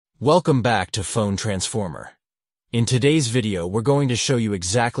Welcome back to Phone Transformer. In today's video, we're going to show you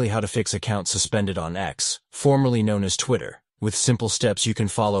exactly how to fix accounts suspended on X, formerly known as Twitter, with simple steps you can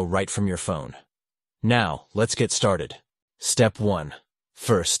follow right from your phone. Now, let's get started. Step 1.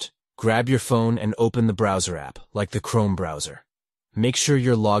 First, grab your phone and open the browser app, like the Chrome browser. Make sure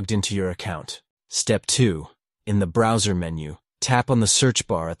you're logged into your account. Step 2. In the browser menu, tap on the search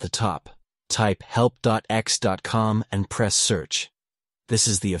bar at the top. Type help.x.com and press search. This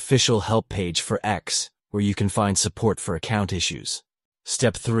is the official help page for X, where you can find support for account issues.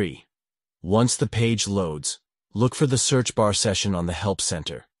 Step 3. Once the page loads, look for the search bar session on the Help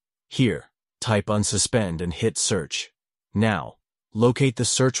Center. Here, type unsuspend and hit search. Now, locate the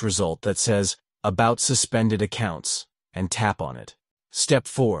search result that says About Suspended Accounts and tap on it. Step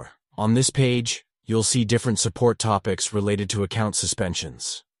 4. On this page, you'll see different support topics related to account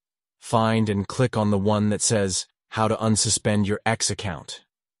suspensions. Find and click on the one that says How to Unsuspend Your X Account.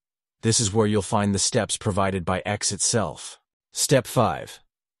 This is where you'll find the steps provided by X itself. Step 5.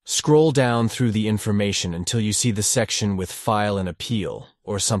 Scroll down through the information until you see the section with File an Appeal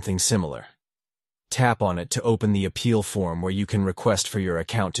or something similar. Tap on it to open the appeal form where you can request for your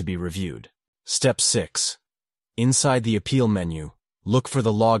account to be reviewed. Step 6. Inside the appeal menu, look for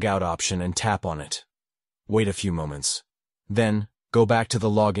the Log Out option and tap on it. Wait a few moments. Then, go back to the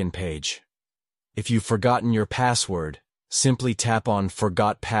login page. If you've forgotten your password, simply tap on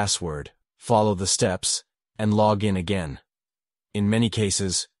Forgot Password, follow the steps, and log in again. In many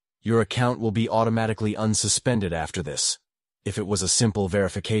cases, your account will be automatically unsuspended after this, if it was a simple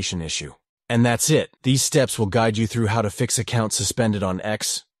verification issue. And that's it. These steps will guide you through how to fix accounts suspended on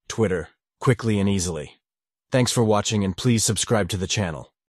X, Twitter, quickly and easily. Thanks for watching, and please subscribe to the channel.